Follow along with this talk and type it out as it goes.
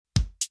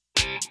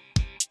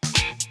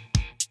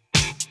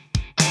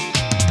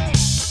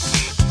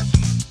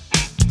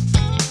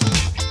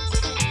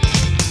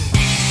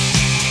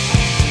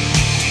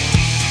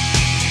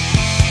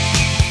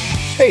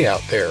Hey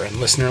out there in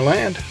listener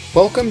land,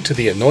 welcome to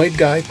the Annoyed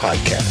Guy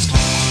Podcast.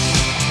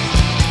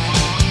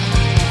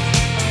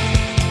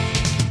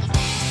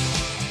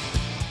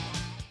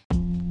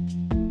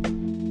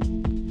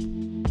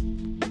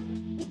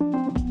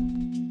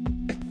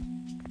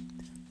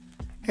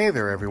 Hey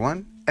there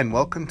everyone, and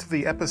welcome to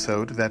the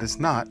episode that is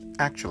not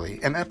actually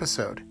an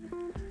episode.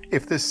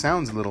 If this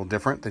sounds a little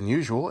different than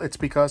usual, it's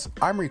because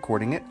I'm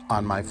recording it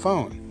on my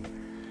phone.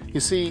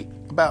 You see,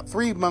 about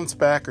 3 months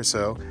back or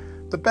so,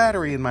 the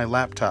battery in my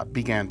laptop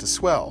began to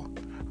swell,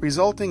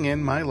 resulting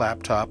in my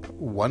laptop,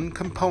 one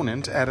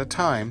component at a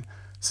time,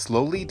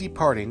 slowly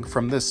departing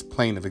from this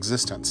plane of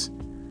existence.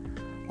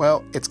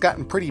 Well, it's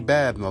gotten pretty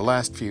bad in the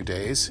last few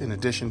days. In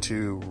addition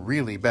to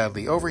really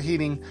badly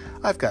overheating,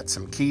 I've got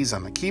some keys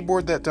on the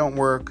keyboard that don't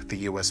work,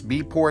 the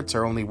USB ports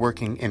are only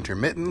working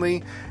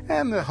intermittently,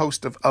 and a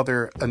host of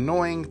other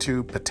annoying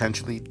to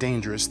potentially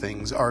dangerous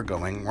things are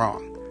going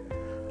wrong.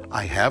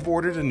 I have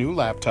ordered a new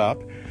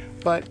laptop,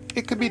 but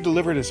it could be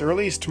delivered as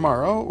early as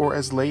tomorrow or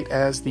as late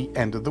as the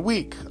end of the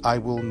week. I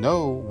will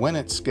know when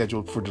it's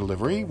scheduled for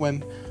delivery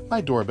when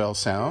my doorbell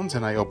sounds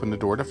and I open the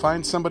door to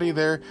find somebody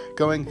there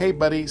going, "Hey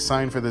buddy,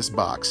 sign for this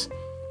box."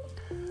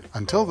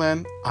 Until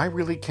then, I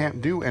really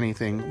can't do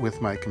anything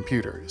with my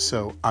computer,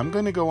 so I'm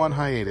going to go on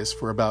hiatus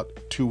for about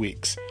 2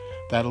 weeks.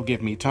 That'll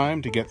give me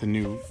time to get the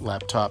new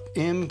laptop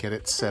in, get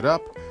it set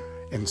up,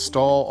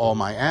 install all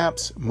my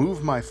apps,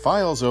 move my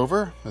files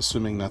over,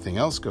 assuming nothing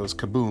else goes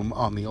kaboom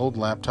on the old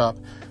laptop,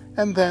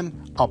 and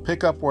then I'll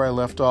pick up where I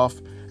left off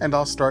and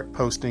I'll start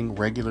posting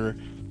regular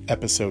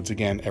episodes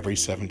again every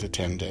 7 to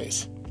 10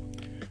 days.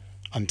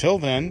 Until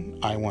then,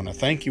 I want to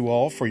thank you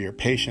all for your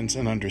patience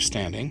and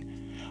understanding.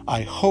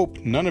 I hope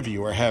none of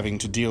you are having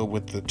to deal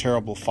with the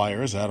terrible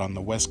fires out on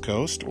the West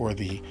Coast or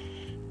the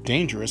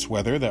dangerous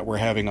weather that we're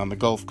having on the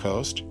Gulf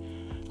Coast.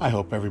 I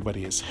hope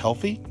everybody is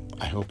healthy.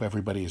 I hope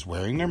everybody is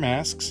wearing their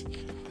masks,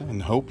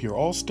 and hope you're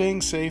all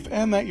staying safe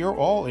and that you're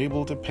all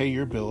able to pay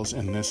your bills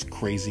in this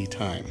crazy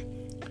time.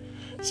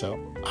 So,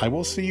 I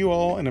will see you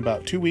all in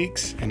about 2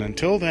 weeks, and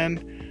until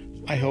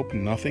then, I hope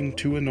nothing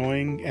too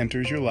annoying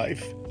enters your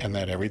life and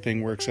that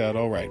everything works out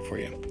all right for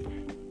you.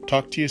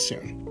 Talk to you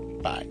soon.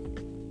 Bye.